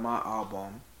Kendrick Lamar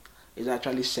album is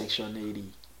actually Section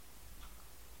 80.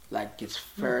 Like its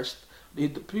first, the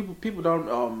people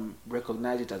don't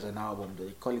recognize it as an album.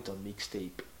 They call it a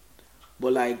mixtape.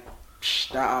 But like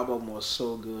that album was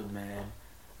so good, man.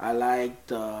 I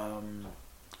liked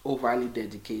Overly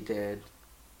Dedicated.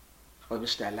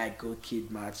 Obviously, I like Good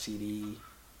Kid, Mad City.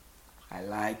 I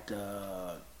liked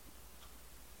the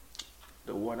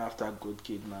one after Good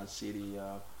Kid, Mad City.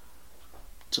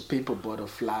 To Pimp a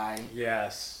Butterfly.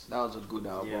 Yes. That was a good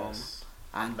album. Yes.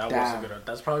 And That Damn. was a good one.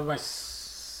 That's probably my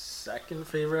second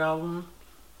favorite album.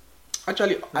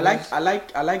 Actually, I Nice.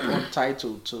 like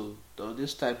Untitled too. Though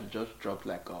this time he just dropped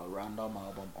like a random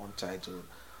album, Untitled.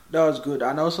 That was good,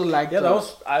 and I also liked.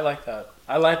 I like that.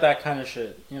 I like that kind of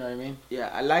shit. You know what I mean? Yeah,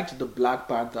 I liked the Black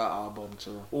Panther album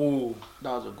too. Ooh,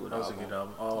 That was a good that was a album. good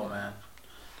album. Oh man,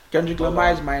 Kendrick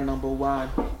Lamar is my number one.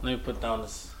 let me put down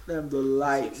this Them the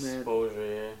light, man. exposure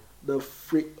here. The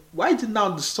freak. Why is it now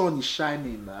the sun is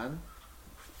shining, man?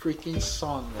 Freaking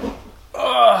sun, man.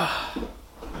 Ugh.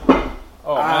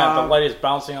 Oh man, the light is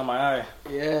bouncing on my eye.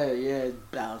 Yeah, it's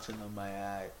bouncing on my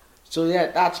eye. So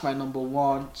yeah, that's my number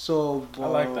one. So I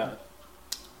like that.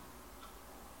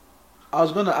 I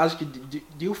was gonna ask you, do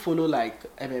you follow like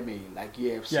MMA, like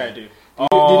UFC? Yeah, I do. Did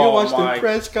you watch the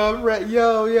press conference?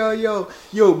 Yo,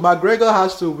 McGregor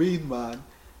has to win, man.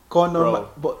 Conor, Bro,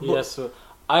 but yes,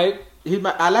 I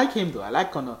like him though. I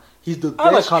like Conor. He's the I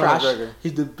like best Conor trash. McGregor.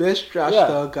 He's the best trash Yeah.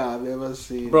 talker I've ever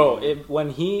seen. bro, man. when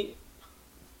he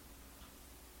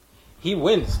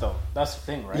wins though. That's the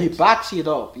thing, right? He backs it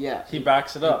up. Yeah, He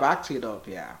backs it He up. backs it up.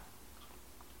 Yeah.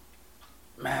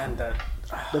 Man, that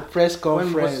The press when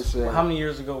conference. how many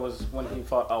years ago was when he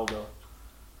fought Aldo?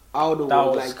 Aldo that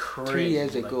was was like crazy. 3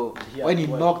 years Like, ago he when he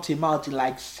had what? knocked him out in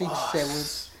like 6, Oh,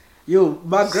 7. Yo,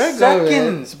 McGregor.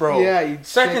 seconds, man. bro. Yeah, in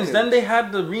seconds. Then they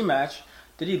had the rematch.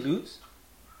 Did he lose?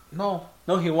 No,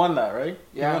 No, he won that, right?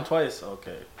 Yeah. He won twice.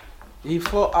 Okay. he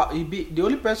fought. He beat the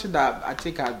only person that I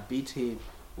think had beat him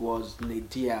was Nate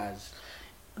Diaz.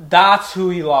 That's who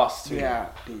he lost to. Yeah,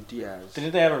 Nate Diaz.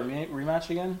 Didn't they have a rematch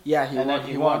again? Yeah, he And won. then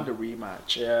He he won won. the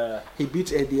rematch. Yeah. He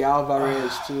beat Eddie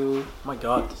Alvarez too. Oh my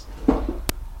God.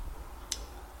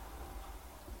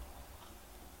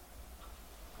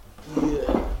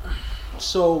 Yeah.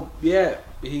 So yeah,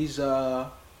 he's By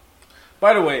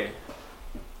the way,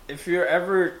 if you're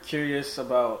ever curious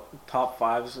about top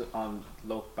fives on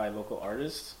by local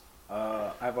artists,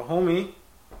 I have a homie,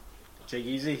 Jay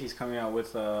Geezy. He's coming out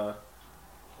with a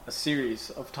series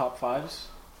of top fives,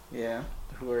 yeah.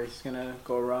 where he's gonna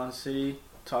go around the city,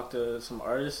 talk to some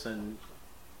artists, and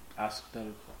ask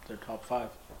them their top five.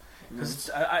 Because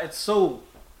it's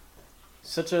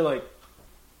such a like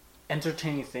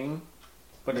entertaining thing,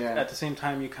 but Yeah. at the same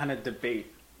time you kind of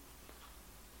debate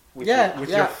with Yeah, your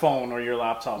yeah. phone or your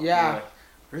laptop. Yeah. You're like,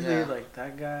 really, Yeah. like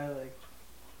that guy. Like,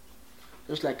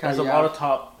 Just like there's how a you lot have- of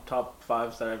top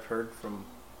fives that I've heard from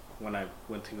when I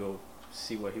went to go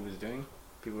see what he was doing.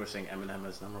 People were saying Eminem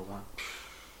is number one.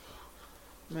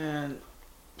 man.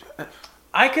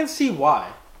 I can see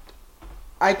why.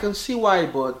 I can see why,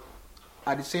 but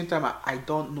at the same time, I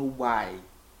don't know why.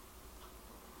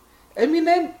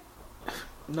 Eminem.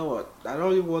 You know what? I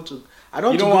don't even want to. I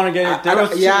don't. You don't want to get it. I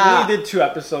don't- yeah. We did 2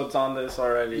 episodes on this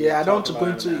already. Yeah, I don't want to talking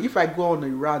go about into. Eminem. If I go on a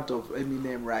rant of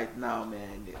Eminem right now,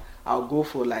 man, I'll go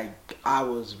for like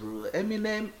hours, bro.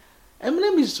 Eminem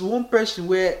is one person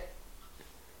where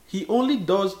he only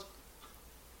does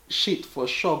shit for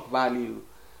shock value.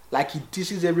 Like he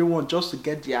disses everyone just to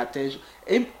get the attention.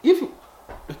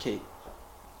 Okay,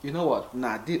 you know what?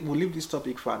 Nah, we'll leave this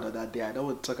topic for another day. I don't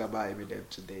want to talk about Eminem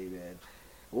today, man.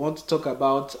 I want to talk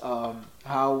about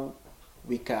how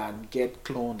we can get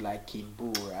cloned like King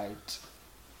Boo, right?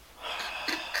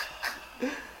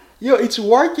 Yo, it's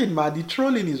working, man. The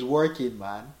trolling is working,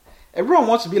 man. Everyone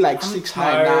wants to be like 6ix9ine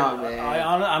now, man.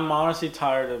 I'm honestly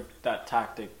tired of that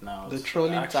tactic now. The It's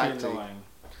trolling actually tactic. annoying.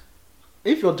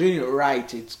 If you're doing it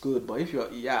right, it's good. But if you're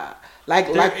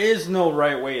like There is no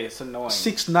right way. It's annoying.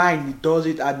 6ix9ine, he does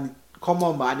it, and come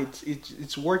on, man,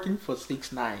 it's working for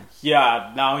 6ix9ine.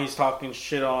 Yeah, now he's talking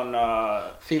shit on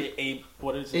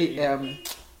what is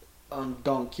it? On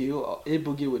Don Q or A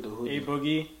Boogie with the hoodie. A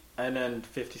Boogie and then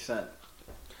 50 Cent.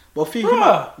 But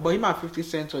him and 50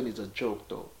 Cent one is a joke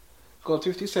though, because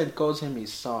 50 Cent calls him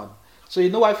his son. So you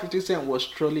know why 50 Cent was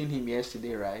trolling him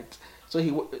yesterday, right? So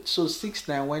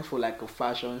 6ix9ine went for like a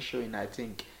fashion show in I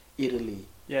think Italy.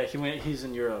 Yeah, he's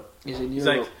in Europe. He's in He's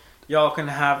Europe. like, y'all can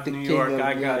have The New king York. of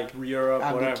I Europe. got Europe,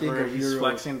 I'm the king whatever. of He's Europe.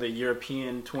 flexing the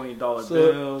European $20 So-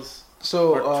 bills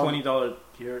so or $20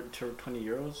 to 20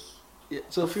 euros. yeah,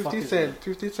 so The fuck 50 is Cent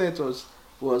 50 Cent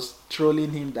was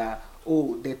trolling him that,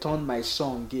 oh, they turned my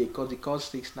son gay because he called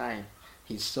 6ix9ine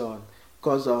his son,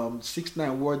 because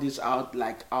 6ix9ine wore this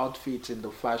outfits in the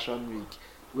fashion week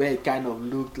where it kind of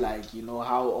looked like, you know,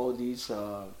 how all these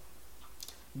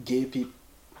gay people,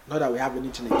 not that we have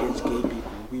anything against gay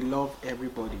people, we love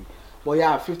everybody, but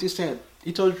yeah, 50 Cent,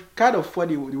 it was kind of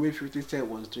funny the way 50 Cent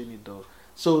was doing it though.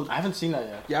 So I haven't seen that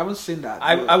yet. you haven't seen that?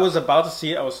 I was about to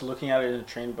see it. I was looking at it in the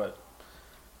train, but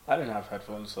I didn't have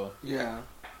headphones, so. Yeah,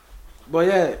 but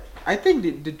yeah, I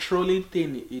think the trolling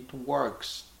thing, it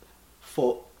works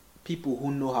for people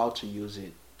who know how to use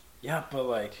it. Yeah, but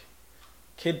like,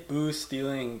 Kid Boo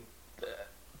stealing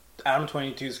Adam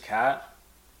 22's cat.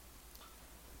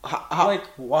 Like,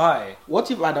 why? What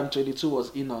if Adam 22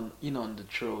 was in on the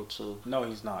troll too? No,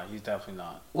 he's not. He's definitely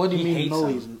not. What do you He mean? hates No,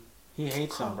 him. He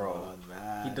hates him, Come bro. on,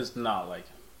 man. He does not like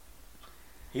him.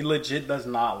 He legit does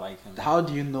not like him. How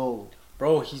do you know?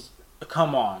 Bro,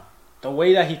 come on. The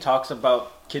way that he talks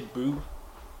about Kid Boo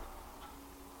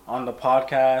on the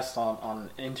podcast,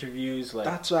 on interviews, like,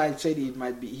 That's why I said he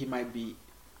might be in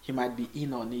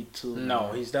on it too. no,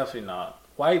 man. he's definitely not.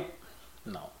 Why?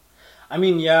 No. I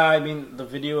mean, the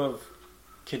video of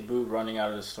Kid Boo running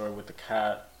out of the store with the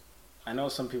cat. I know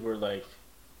some people are like,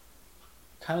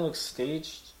 kind of looks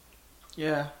staged.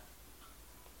 Yeah.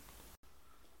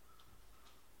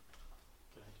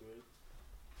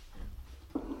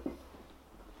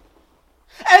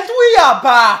 And we are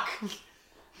back.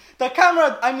 The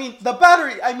camera, the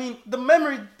battery, the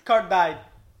memory card died.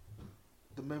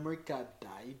 The memory card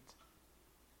died.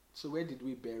 So where did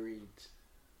we bury it?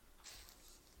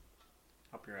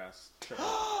 Up your ass. Shut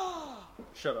up.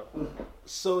 Shut up.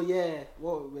 So yeah,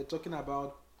 well, we're talking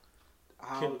about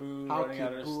how Kid Buu how running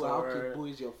out of the How store, Kid Buu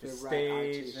is your the favorite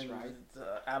stage, artist, and right?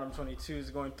 Adam 22 is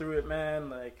going through it, man.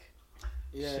 Like,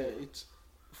 Yeah, shit. it's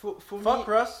for Fuck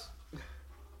me. Russ.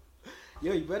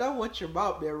 Yo, you better watch your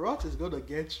mouth, man. Ross is gonna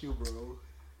get you, bro.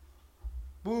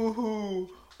 Boo hoo.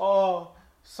 Oh,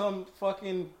 some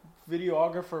fucking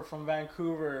videographer from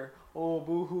Vancouver. Oh,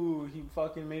 boo hoo. He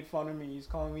fucking made fun of me. He's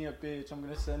calling me a bitch. I'm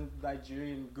gonna send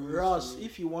Nigerian goons. Ross, to me.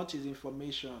 if you want his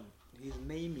information, his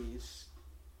name is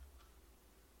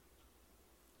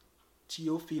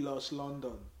Theophilus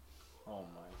London. Oh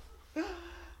my.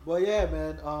 But yeah,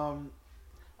 man.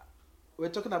 We're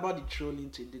talking about the trolling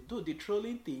thing. The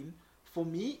trolling thing. For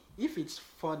me, if it's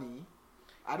funny,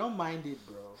 I don't mind it,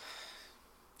 bro.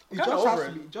 It Kinda just has over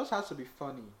to it. be. It just has to be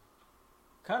funny.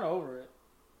 Kind of over it.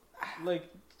 Like,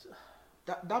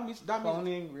 That means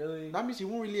phoning, really? that means you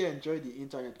won't really enjoy the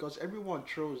internet because everyone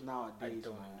trolls nowadays. I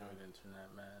don't man. enjoy the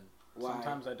internet, man. Why?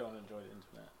 Sometimes I don't enjoy the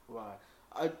internet. Why?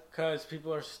 Because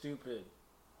people are stupid.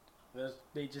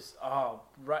 They just,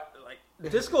 right. Like,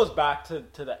 this goes back to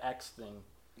the X thing.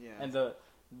 Yeah. And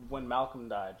when Malcolm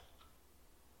died.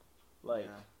 Like,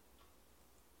 yeah.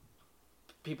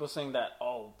 people saying that,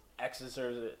 X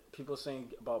deserves it. People saying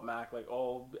about Mac, like,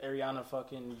 Ariana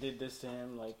fucking did this to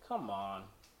him. Like, come on.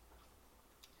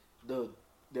 Dude,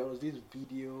 there was this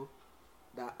video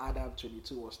that Adam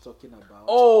 22 was talking about.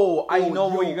 I know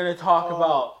what yo, you're gonna talk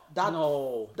about.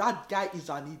 That guy is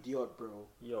an idiot, bro.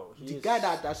 Yo, The guy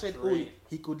that said, straight.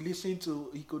 he can listen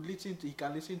to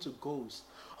Ghost.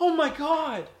 Oh my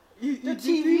god! The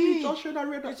TV just showed that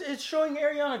red. It's showing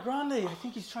Ariana Grande. I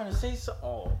think he's trying to say so.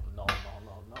 Oh, no.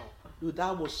 Dude,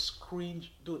 that was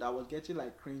cringe. Dude, I was getting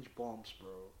like cringe bombs, bro.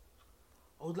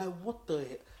 I was like, what the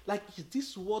hell? Like, is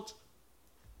this what?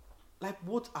 Like,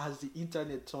 what has the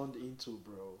internet turned into,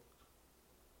 bro?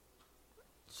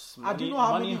 I don't know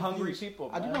how many hungry views. people.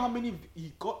 I don't man. know how many.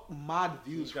 He got mad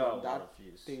views He got a from lot that of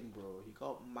views. thing, bro. He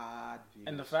got mad views.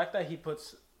 And the fact that he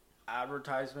puts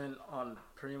advertisement on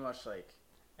pretty much like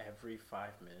every 5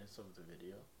 minutes of the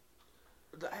video.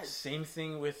 Same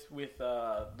thing with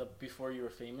the Before You Were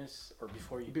Famous or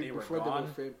Before they were gone.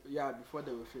 Before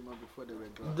they were famous, before they were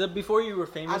gone. The Before You Were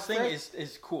Famous At thing first,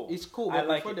 is cool. It's cool, I but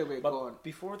like before it. they were But gone.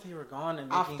 before they were gone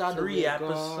and After making they 3 were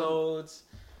gone. episodes.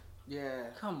 Yeah.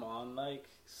 Come on, like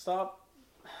stop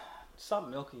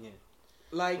milking it.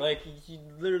 Like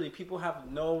Literally, people have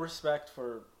no respect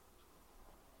for.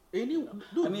 dude,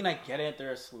 I mean, I get it.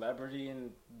 They're a celebrity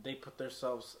and they put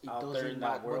themselves it out there doesn't in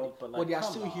that matter, world, but they are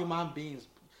come still on. human beings.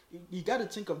 You got to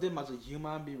think of them as a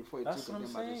human being before you That's think of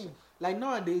what them I'm as saying. like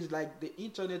nowadays. Like the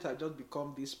internet has just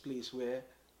become this place where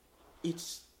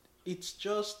it's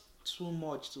just too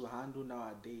much to handle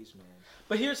nowadays, man.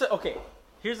 But here's the thing.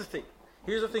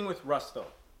 Here's the thing with Russ though.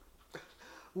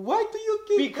 Why do you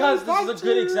keep Because going this is a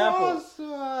back good to example. Ross,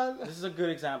 man? This is a good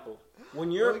example.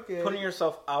 When you're Okay. putting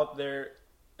yourself out there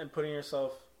and putting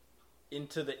yourself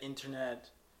into the internet,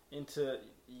 into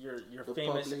you're The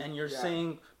famous, public, and you're yeah.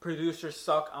 saying producers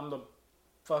suck.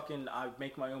 I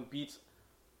make my own beats,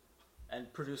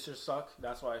 and producers suck.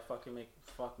 That's why I fucking make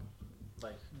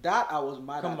like That I was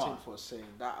mad Come at him on. for saying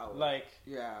that. like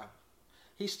Yeah.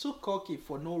 He's too cocky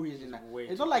for no reason. He's way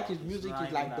It's too not like cocky. his music He's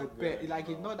is not like even the that best. good, Like,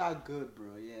 it's bro. not that good,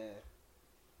 bro. Yeah.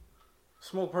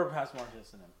 Smoke Purp has more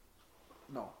hits than him.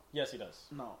 No. Yes, he does.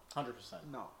 No. 100%.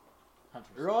 No. 100%.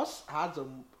 Ross has a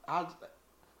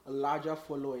larger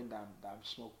following than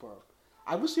Smoke Purp.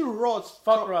 I will see Ross.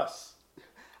 Fuck Russ.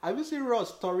 I will see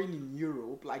Ross touring in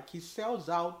Europe. Like, he sells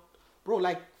out, bro.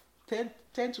 Like 10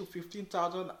 to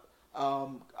 15,000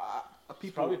 He's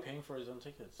people. probably paying for his own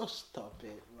tickets. Oh, stop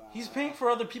it, man. He's paying for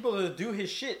other people to do his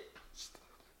shit.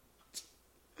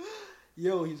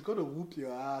 Yo, he's gonna whoop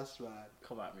your ass, man.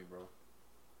 Come at me, bro.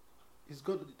 He's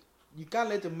gonna. You can't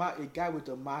let a guy with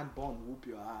a man bun whoop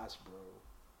your ass, bro.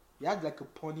 He has like a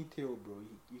ponytail, bro.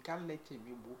 You can't let him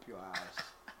whoop your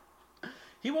ass.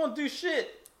 He won't do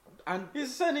shit. And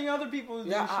He's sending other people to do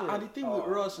shit. and the thing with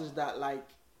Ross is that like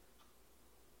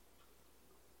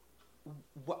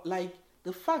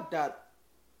the fact that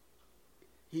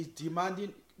he's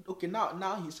demanding. Okay,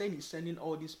 now he's saying he's sending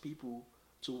all these people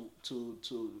to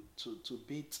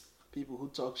beat people who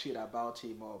talk shit about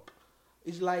him up.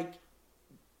 It's like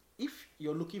if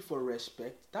you're looking for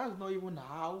respect, that's not even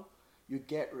how you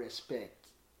get respect.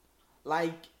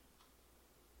 Like,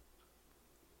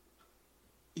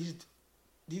 is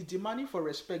demanding for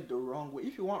respect the wrong way?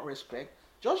 If you want respect,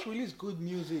 just release good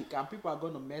music, and people are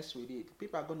gonna mess with it.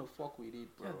 People are gonna fuck with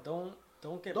it, bro. Yeah,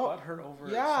 don't get Don't- butthurt over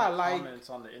yeah, some like- comments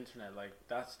on the internet. Like,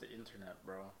 that's the internet,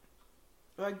 bro.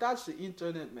 Like, that's the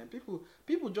internet, man.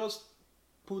 People just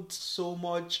put so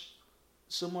much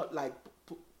like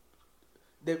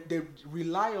they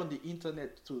rely on the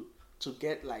internet to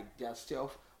get like their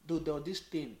self do this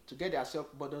thing to get their self.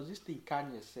 But there's this thing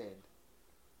Kanye said.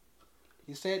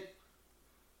 He said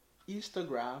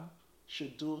Instagram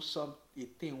should do a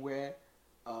thing where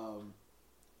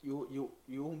you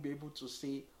won't be able to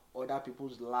see other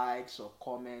people's likes or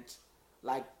comments,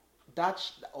 like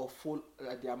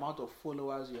like the amount of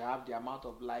followers you have, the amount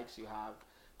of likes you have,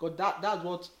 because that's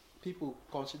what people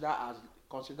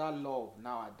consider love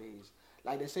nowadays.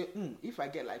 Like they say, if I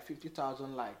get like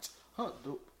 50,000 likes,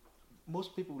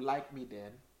 most people like me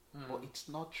then. But it's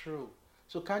not true.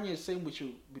 So Kanye is saying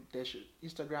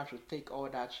Instagram should take all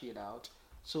that shit out,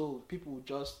 so people will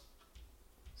just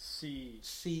see,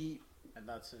 and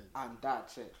that's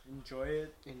it. Enjoy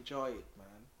it, man.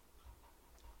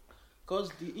 Because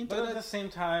the But internet, at the same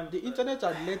time, the internet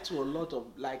had led to a lot of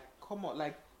like, come on,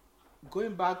 like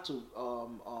going back to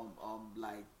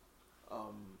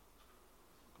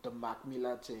the Mac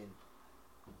Miller thing.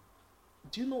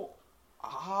 Do you know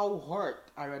how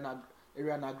hurt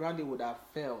Ariana Grande would have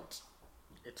felt?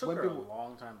 it took when her people- a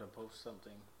long time to post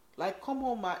something. Like, come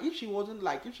on, man. If she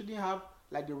didn't have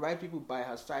like the right people by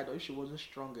her side, or if she wasn't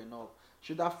strong enough,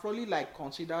 she'd have probably like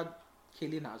considered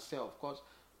killing herself. Cause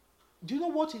do you know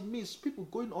what it means? People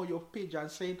going on your page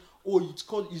and saying, "Oh,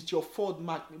 it's your fault,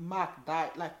 Mark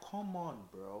died." Like, come on,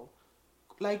 bro.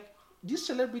 Like, these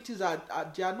celebrities they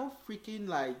are not freaking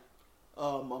like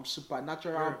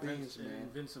supernatural They're beings, man.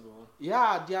 invincible.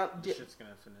 Yeah, This shit's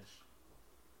gonna finish.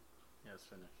 Yeah, it's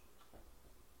finished.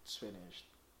 it's finished.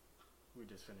 We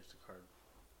just finished the card.